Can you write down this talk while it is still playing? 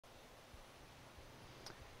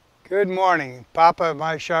Good morning. Papa at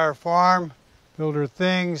Myshire Farm, Builder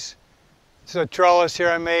Things. It's a trellis here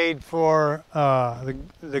I made for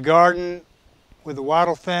the garden with the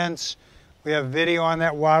wattle fence. We have video on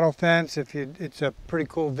that wattle fence. It's a pretty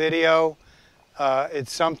cool video.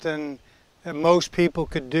 It's something that most people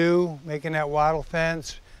could do, making that wattle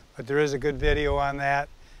fence, but there is a good video on that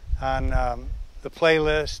on the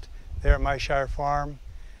playlist there at Myshire Farm.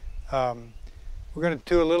 We're going to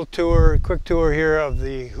do a little tour, quick tour here of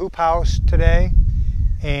the hoop house today,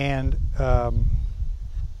 and come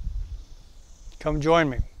join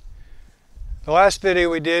me. The last video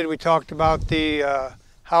we did, we talked about the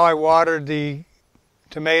how I watered the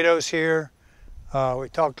tomatoes here. We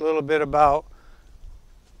talked a little bit about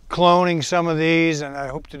cloning some of these, and I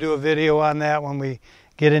hope to do a video on that when we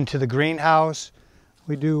get into the greenhouse.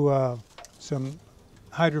 We do some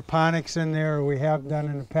hydroponics in there, we have done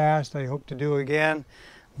in the past. I hope to do again,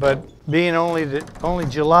 but being only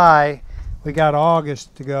July, we got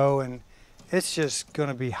August to go, and it's just going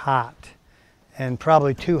to be hot, and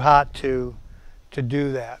probably too hot to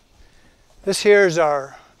do that. This here is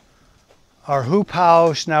our hoop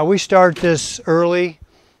house. Now we start this early,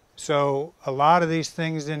 so a lot of these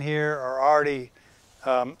things in here are already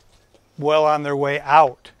well on their way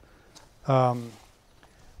out.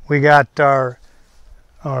 We got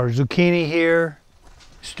our zucchini here,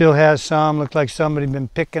 still has some. Looked like somebody been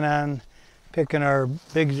picking our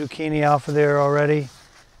big zucchini off of there already,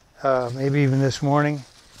 maybe even this morning.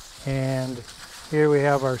 And here we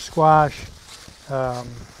have our squash.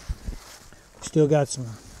 Still got some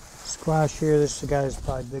squash here. This guy's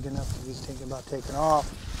probably big enough that he's thinking about taking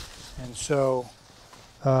off. And so,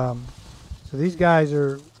 so these guys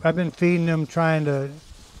are, I've been feeding them, trying to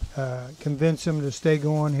convince them to stay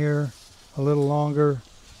going here a little longer.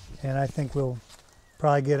 And I think we'll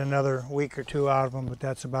probably get another week or two out of them, but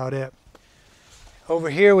that's about it.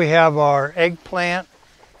 Over here we have our eggplant,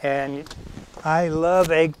 and I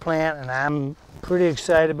love eggplant, and I'm pretty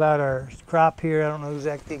excited about our crop here. I don't know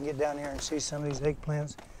exactly if you can get down here and see some of these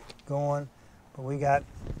eggplants going, but we got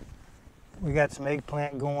some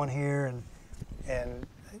eggplant going here, and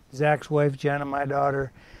Zach's wife Jenna, my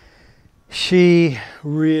daughter, she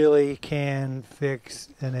really can fix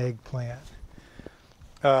an eggplant.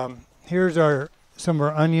 Here's some of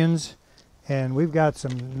our onions, and we've got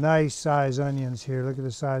some nice size onions here. Look at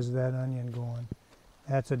the size of that onion going.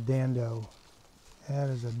 That's a dando. That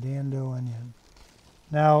is a dando onion.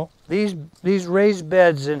 Now these raised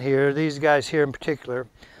beds in here, these guys here in particular,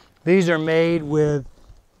 these are made with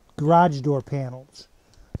garage door panels.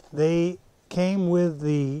 They came with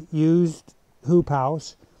the used hoop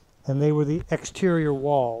house, and they were the exterior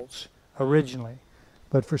walls originally.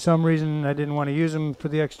 But for some reason, I didn't want to use them for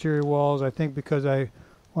the exterior walls. I think because I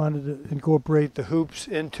wanted to incorporate the hoops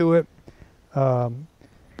into it.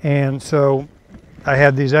 And so I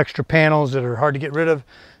had these extra panels that are hard to get rid of.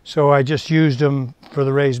 So I just used them for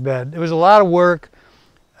the raised bed. It was a lot of work.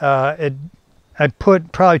 I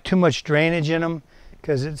put probably too much drainage in them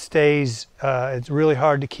because it stays, it's really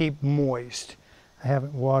hard to keep moist. I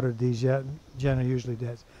haven't watered these yet. Jenna usually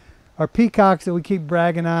does. Our peacocks that we keep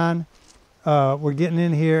bragging on, we're getting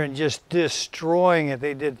in here and just destroying it.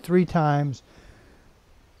 They did 3 times.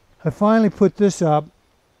 I finally put this up,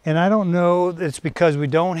 and I don't know if it's because we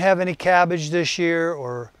don't have any cabbage this year,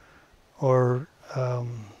 or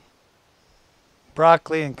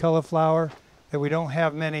broccoli and cauliflower, that we don't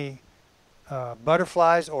have many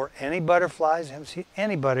butterflies, or any butterflies. I haven't seen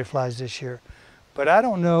any butterflies this year. But I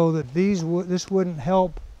don't know that this wouldn't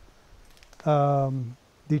help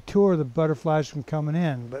deter the butterflies from coming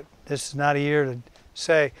in, but this is not a year to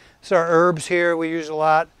say. This is our herbs here we use a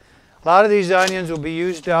lot. A lot of these onions will be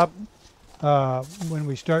used up when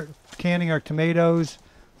we start canning our tomatoes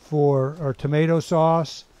for our tomato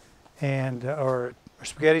sauce and or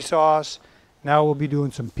spaghetti sauce. Now we'll be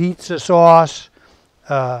doing some pizza sauce.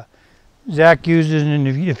 Zach uses, and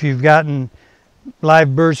if you've gotten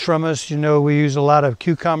live birds from us, you know we use a lot of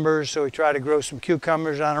cucumbers, so we try to grow some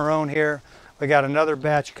cucumbers on our own here. We got another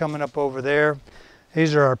batch coming up over there.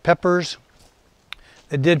 These are our peppers.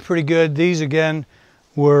 They did pretty good. These again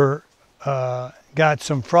were got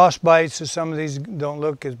some frost bites, so some of these don't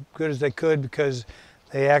look as good as they could because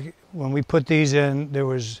when we put these in, there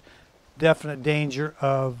was definite danger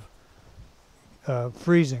of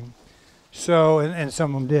freezing. So, and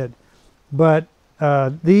some of them did. But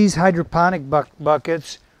these hydroponic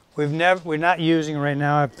buckets, we're not using right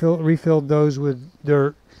now. I've refilled those with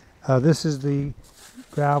dirt. This is the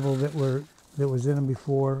gravel that was in them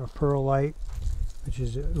before, a perlite, which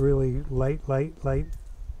is a really light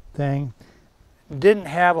thing. didn't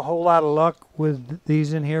have a whole lot of luck with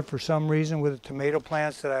these in here for some reason with the tomato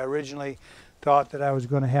plants that I originally thought that I was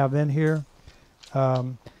going to have in here.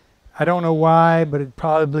 I don't know why, but it'd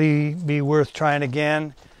probably be worth trying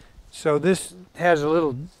again. So this has a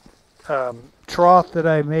little trough that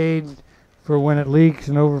I made for when it leaks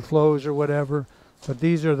and overflows or whatever. But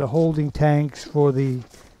these are the holding tanks for the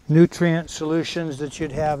nutrient solutions that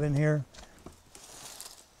you'd have in here.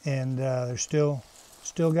 And they're still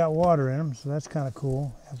got water in them, so that's kind of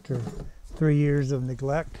cool after 3 years of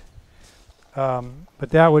neglect. But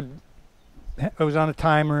that it was on a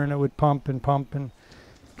timer, and it would pump and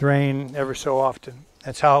drain ever so often.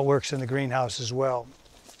 That's how it works in the greenhouse as well.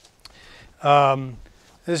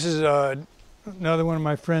 This is another one of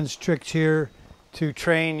my friend's tricks here to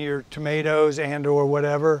train your tomatoes and or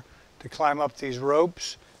whatever to climb up these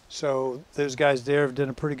ropes. So those guys there have done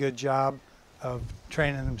a pretty good job of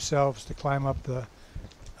training themselves to climb up the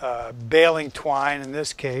baling twine in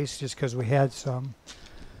this case, just because we had some.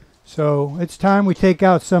 So it's time we take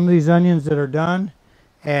out some of these onions that are done,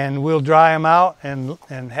 and we'll dry them out and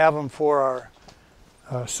have them for our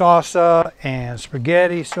salsa and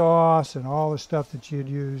spaghetti sauce and all the stuff that you'd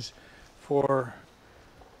use for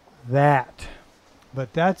that.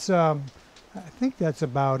 But that's I think that's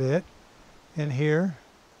about it in here.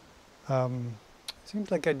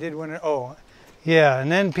 Seems like I did one. Oh yeah,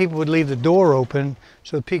 and then people would leave the door open,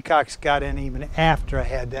 so the peacocks got in even after I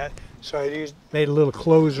had that. So I made a little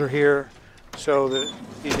closer here so that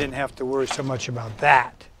you didn't have to worry so much about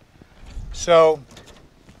that. So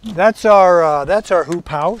that's our hoop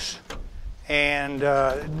house, and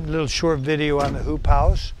a little short video on the hoop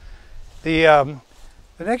house. The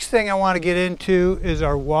next thing I want to get into is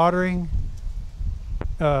our watering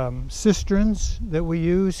cisterns that we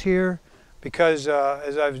use here, because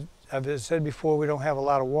as I've said before, we don't have a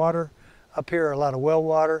lot of water up here, a lot of well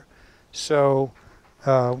water. So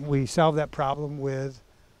we solve that problem with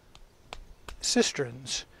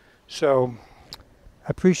cisterns. So I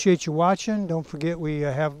appreciate you watching. Don't forget we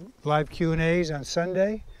have live Q&As on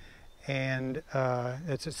Sunday, and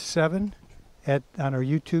it's at 7 on our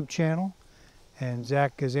YouTube channel. And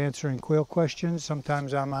Zach is answering quail questions.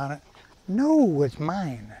 Sometimes I'm on it. No, it's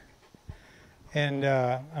mine. And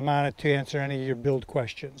I'm on it to answer any of your build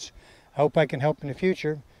questions. I hope I can help in the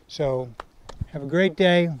future. So have a great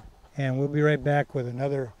day, and we'll be right back with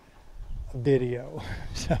another video.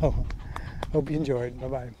 So hope you enjoyed.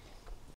 Bye-bye.